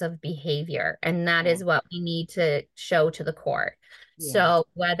patterns of behavior. And that is what we need to show to the court. So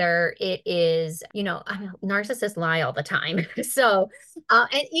whether it is, you know, narcissists lie all the time. So,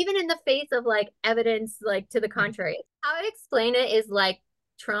 and even in the face of like evidence, like to the contrary, how I explain it is like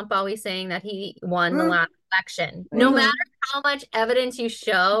Trump always saying that he won the last election. No matter how much evidence you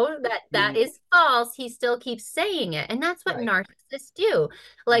show that that is false, he still keeps saying it. And that's what narcissists do.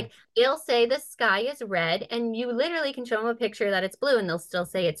 Like they'll say the sky is red, and you literally can show them a picture that it's blue and they'll still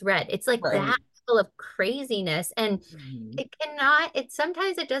say it's red. It's like that level of craziness. And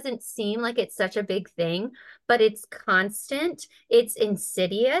sometimes it doesn't seem like it's such a big thing, but it's constant, it's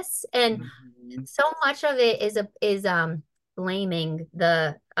insidious. And so much of it is blaming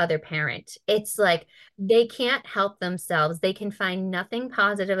the other parent. It's like they can't help themselves. They can find nothing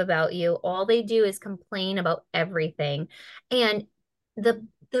positive about you. All they do is complain about everything. And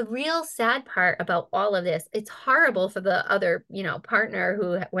the real sad part about all of this, it's horrible for the other, partner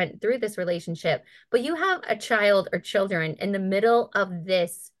who went through this relationship, but you have a child or children in the middle of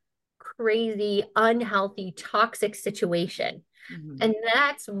this crazy, unhealthy, toxic situation. And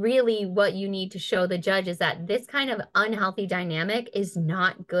that's really what you need to show the judge, is that this kind of unhealthy dynamic is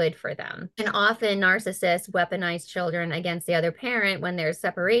not good for them. And often narcissists weaponize children against the other parent when there's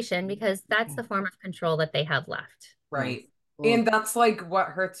separation, because that's the form of control that they have left. Right. Cool. And that's like what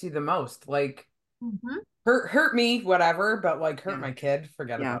hurts you the most. Like hurt me, whatever, but like hurt my kid,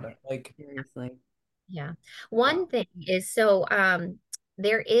 forget about it. Like Seriously. Yeah. One thing is, so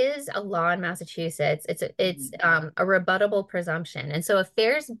there is a law in Massachusetts. It's a rebuttable presumption. And so if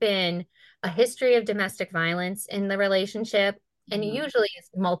there's been a history of domestic violence in the relationship, and usually it's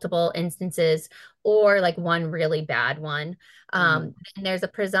multiple instances or like one really bad one, and there's a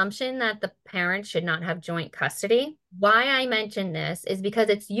presumption that the parent should not have joint custody. Why I mention this is because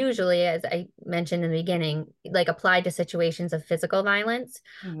it's usually, as I mentioned in the beginning, like applied to situations of physical violence.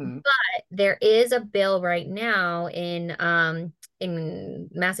 But there is a bill right now in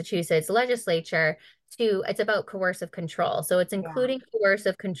Massachusetts legislature it's about coercive control. So it's including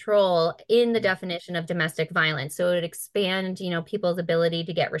coercive control in the definition of domestic violence. So it would expand, people's ability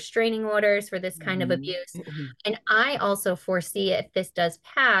to get restraining orders for this kind of abuse. And I also foresee, if this does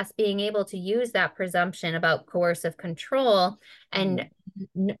pass, being able to use that presumption about coercive control and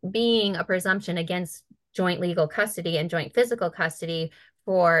being a presumption against joint legal custody and joint physical custody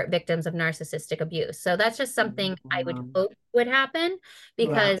for victims of narcissistic abuse. So that's just something I would hope would happen,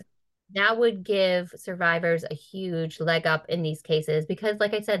 because that would give survivors a huge leg up in these cases, because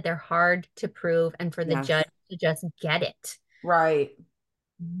like I said, they're hard to prove, and for the judge to just get it. Right.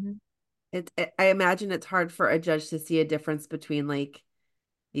 I imagine it's hard for a judge to see a difference between like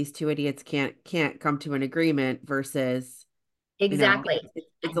these two idiots can't come to an agreement versus exactly.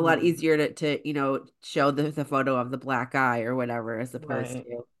 It's a lot easier to show the photo of the black eye or whatever, as opposed to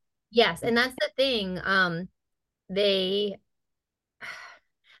yes. And that's the thing.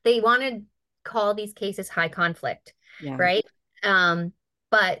 They want to call these cases high conflict, right?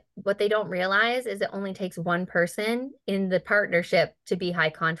 But what they don't realize is it only takes one person in the partnership to be high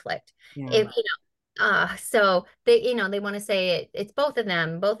conflict. So they, they want to say it's both of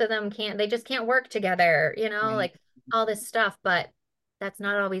them. Both of them they just can't work together, like all this stuff. But that's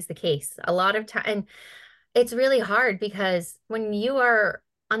not always the case. A lot of time, it's really hard, because when you are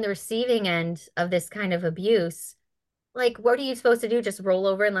on the receiving end of this kind of abuse, like, what are you supposed to do? Just roll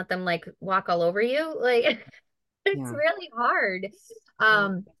over and let them like walk all over you? Like, it's really hard.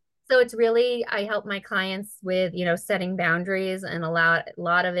 So it's really, I help my clients with, setting boundaries, and a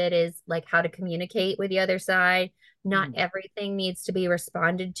lot of it is like how to communicate with the other side. Not everything needs to be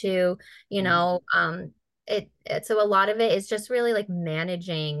responded to, so a lot of it is just really like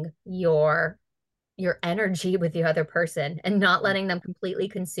managing your energy with the other person and not letting them completely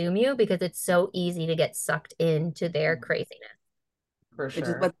consume you, because it's so easy to get sucked into their craziness. For which is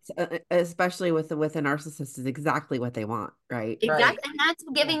sure. what's especially with a narcissist, is exactly what they want, right? Exactly. And that's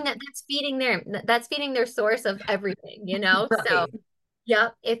that's feeding their source of everything, So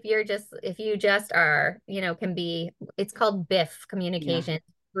yep, if you just are, can be, it's called BIF communication,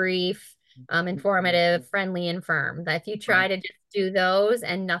 brief, informative, friendly, and firm. That if you try to just do those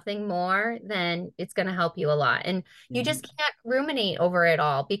and nothing more, then it's going to help you a lot. And you just can't ruminate over it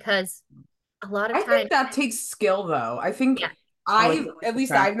all, because a lot of I times think that takes skill, though. I think at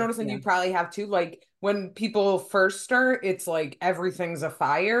least I've noticed, and you probably have too, like when people first start, it's like everything's a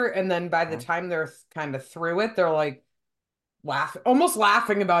fire. And then by the time they're kind of through it, they're like almost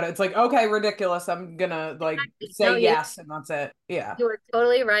laughing about it. It's like, okay, ridiculous. I'm gonna like say yes, and that's it. Yeah. You are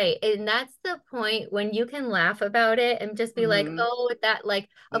totally right. And that's the point when you can laugh about it and just be like, oh, that, like,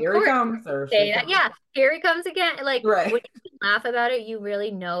 of Here course, he comes, or say that. Yeah, here he comes again. Like, right. when you can laugh about it, you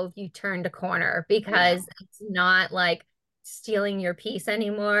really know if you turned a corner, because it's not like stealing your peace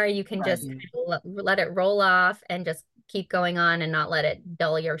anymore. You can just let it roll off and just keep going on and not let it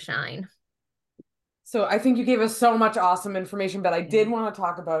dull your shine. So I think you gave us so much awesome information, but I did want to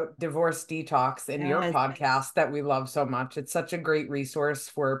talk about Divorce Detox in your podcast that we love so much. It's such a great resource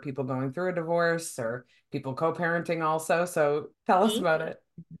for people going through a divorce or people co-parenting also. So tell us about it.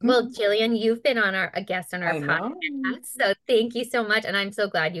 Well, Jillian, you've been a guest on our podcast, so thank you so much. And I'm so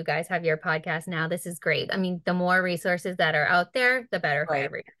glad you guys have your podcast now. This is great. I mean, the more resources that are out there, the better for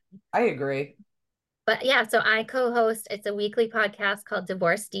everyone. I agree. But yeah, so I co-host, it's a weekly podcast called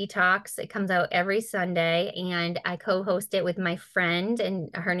Divorce Detox. It comes out every Sunday, and I co-host it with my friend, and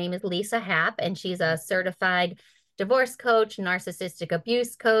her name is Lisa Happ, and she's a certified divorce coach, narcissistic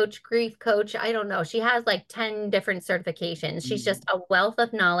abuse coach, grief coach. I don't know. She has like 10 different certifications. She's just a wealth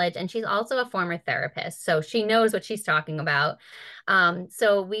of knowledge, and she's also a former therapist. So she knows what she's talking about.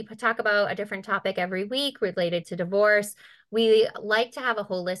 So we talk about a different topic every week related to divorce. We like to have a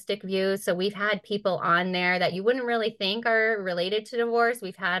holistic view. So we've had people on there that you wouldn't really think are related to divorce.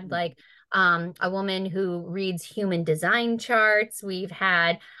 We've had like a woman who reads human design charts. We've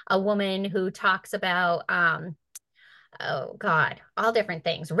had a woman who talks about oh God, all different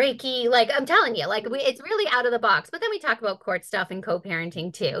things. Reiki, like I'm telling you, like it's really out of the box. But then we talk about court stuff and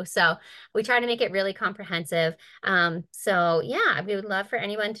co-parenting too. So we try to make it really comprehensive. So yeah, we would love for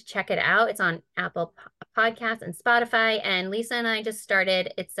anyone to check it out. It's on Apple Podcasts and Spotify. And Lisa and I just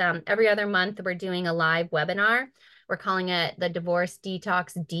started. It's every other month we're doing a live webinar. We're calling it the Divorce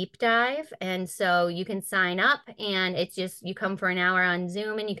Detox Deep Dive. And so you can sign up, and it's just you come for an hour on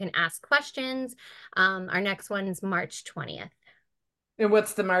Zoom and you can ask questions. Our next one is March 20th. And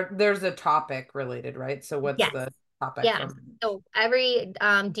what's the there's a topic related, right? So what's Yes. the topic? Yeah. So every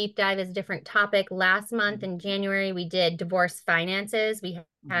deep dive is a different topic. Last month in January, we did divorce finances. We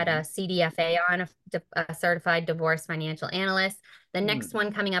had a CDFA on, a certified divorce financial analyst. The next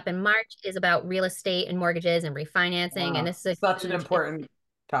one coming up in March is about real estate and mortgages and refinancing. Wow. And this is such an important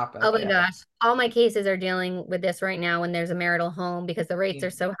topic. Oh my gosh. All my cases are dealing with this right now when there's a marital home because the rates are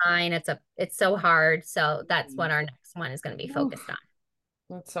so high and it's so hard. So that's what our next one is going to be focused on.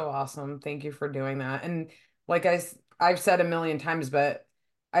 That's so awesome. Thank you for doing that. And like I've said a million times, but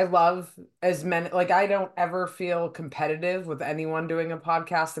I love as many, like I don't ever feel competitive with anyone doing a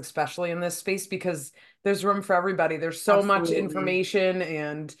podcast, especially in this space, because there's room for everybody. There's so much information,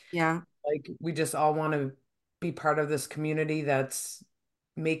 and like we just all want to be part of this community that's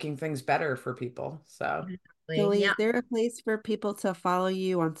making things better for people. So Julie, is there a place for people to follow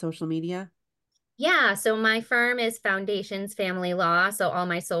you on social media? Yeah, so my firm is Foundations Family Law. So all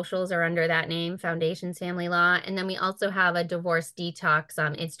my socials are under that name, Foundations Family Law. And then we also have a divorce detox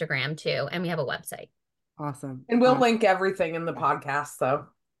on Instagram too. And we have a website. Awesome. And we'll link everything in the podcast, so.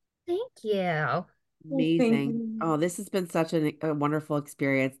 Thank you. Amazing. Oh, this has been such a wonderful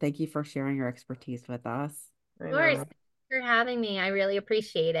experience. Thank you for sharing your expertise with us. Of course. Thanks for having me. I really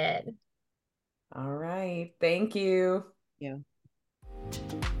appreciate it. All right. Thank you. Yeah.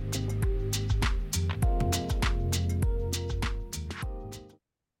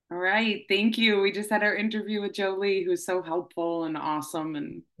 All right. Thank you. We just had our interview with Jolie, who's so helpful and awesome.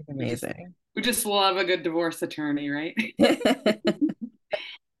 And amazing. We just love a good divorce attorney, right?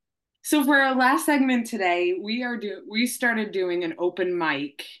 So for our last segment today, we started doing an open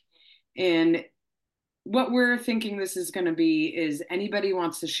mic, and what we're thinking this is going to be is anybody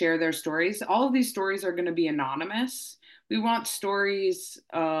wants to share their stories. All of these stories are going to be anonymous. We want stories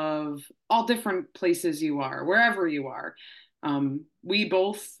of all different places you are, wherever you are. We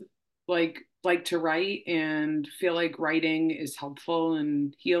both like to write and feel like writing is helpful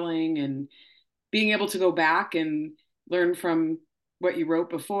and healing, and being able to go back and learn from what you wrote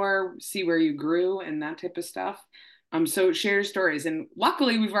before, see where you grew and that type of stuff. So share your stories. And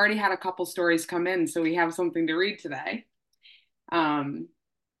luckily we've already had a couple stories come in, so we have something to read today. So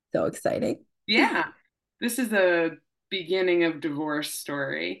exciting. Yeah. This is the beginning of divorce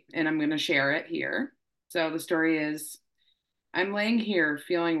story, and I'm going to share it here. So the story is, I'm laying here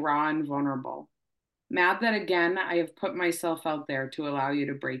feeling raw and vulnerable. Mad that again I have put myself out there to allow you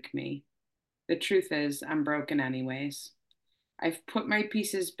to break me. The truth is, I'm broken anyways. I've put my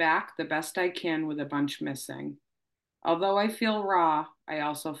pieces back the best I can with a bunch missing. Although I feel raw, I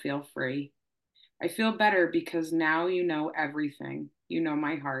also feel free. I feel better because now you know everything. You know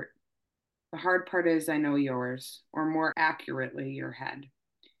my heart. The hard part is I know yours, or more accurately, your head.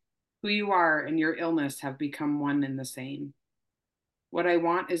 Who you are and your illness have become one and the same. What I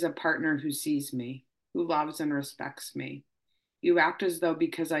want is a partner who sees me, who loves and respects me. You act as though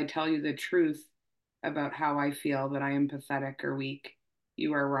because I tell you the truth about how I feel that I am pathetic or weak.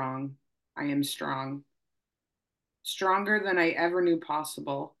 You are wrong. I am strong. Stronger than I ever knew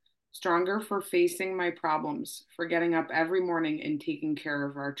possible. Stronger for facing my problems, for getting up every morning and taking care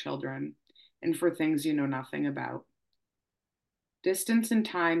of our children, and for things you know nothing about. Distance and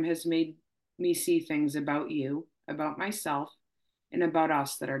time has made me see things about you, about myself, and about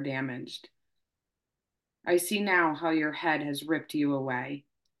us that are damaged. I see now how your head has ripped you away,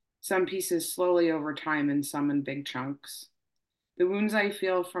 some pieces slowly over time and some in big chunks. The wounds I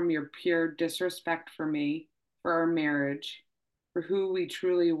feel from your pure disrespect for me, for our marriage, for who we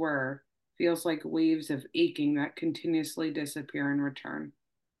truly were, feels like waves of aching that continuously disappear in return.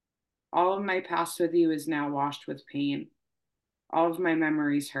 All of my past with you is now washed with pain. All of my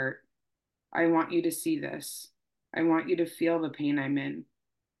memories hurt. I want you to see this. I want you to feel the pain I'm in,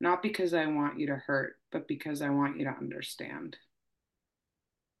 not because I want you to hurt, but because I want you to understand.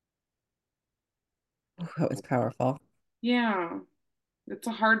 That was powerful. Yeah, it's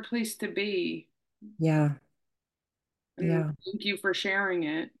a hard place to be. Yeah. And Yeah. thank you for sharing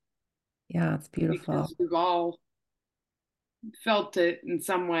it, Yeah. It's beautiful. because we've all felt it in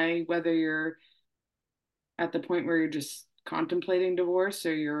some way, whether you're at the point where you're just contemplating divorce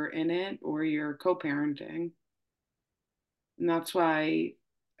or you're in it or you're co-parenting. And that's why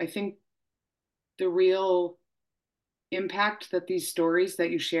I think the real impact that these stories that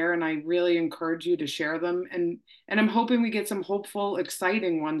you share, and I really encourage you to share them, and I'm hoping we get some hopeful,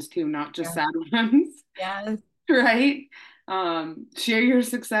 exciting ones too, not just sad ones. Yes. Right? Share your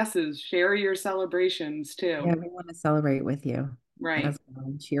successes, share your celebrations too. Yeah, we want to celebrate with you. Right. As well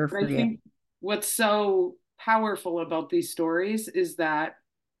and cheer But for I you. think what's so powerful about these stories is that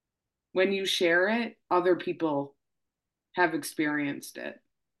when you share it, other people have experienced it.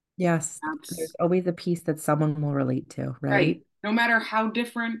 Yes. That's There's always a piece that someone will relate to, right. right? No matter how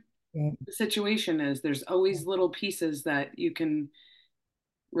different Yeah. the situation is, there's always little pieces that you can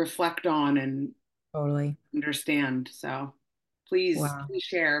reflect on and Totally. understand. So please, Wow. please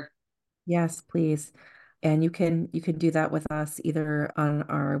share. Yes, please. And you can do that with us either on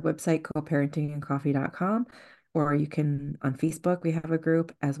our website, coparentingandcoffee.com, or you can on Facebook, we have a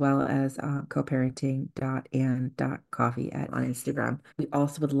group, as well as coparenting.and.coffee on Instagram. We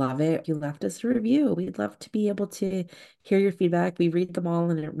also would love it if you left us a review. We'd love to be able to hear your feedback. We read them all,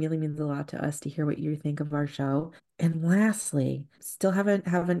 and it really means a lot to us to hear what you think of our show. And lastly, still haven't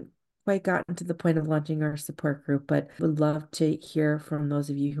quite gotten to the point of launching our support group, but would love to hear from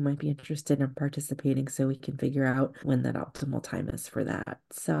those of you who might be interested in participating so we can figure out when that optimal time is for that.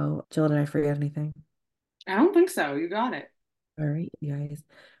 So, Jill, did I forget anything? I don't think so. You got it. All right, you guys.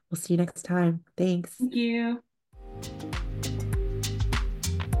 We'll see you next time. Thanks. Thank you.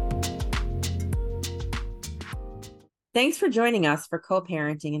 Thanks for joining us for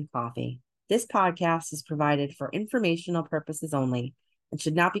Co-Parenting and Coffee. This podcast is provided for informational purposes only and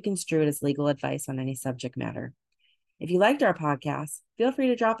should not be construed as legal advice on any subject matter. If you liked our podcast, feel free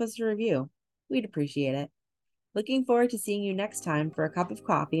to drop us a review. We'd appreciate it. Looking forward to seeing you next time for a cup of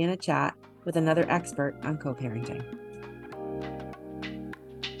coffee and a chat with another expert on co-parenting.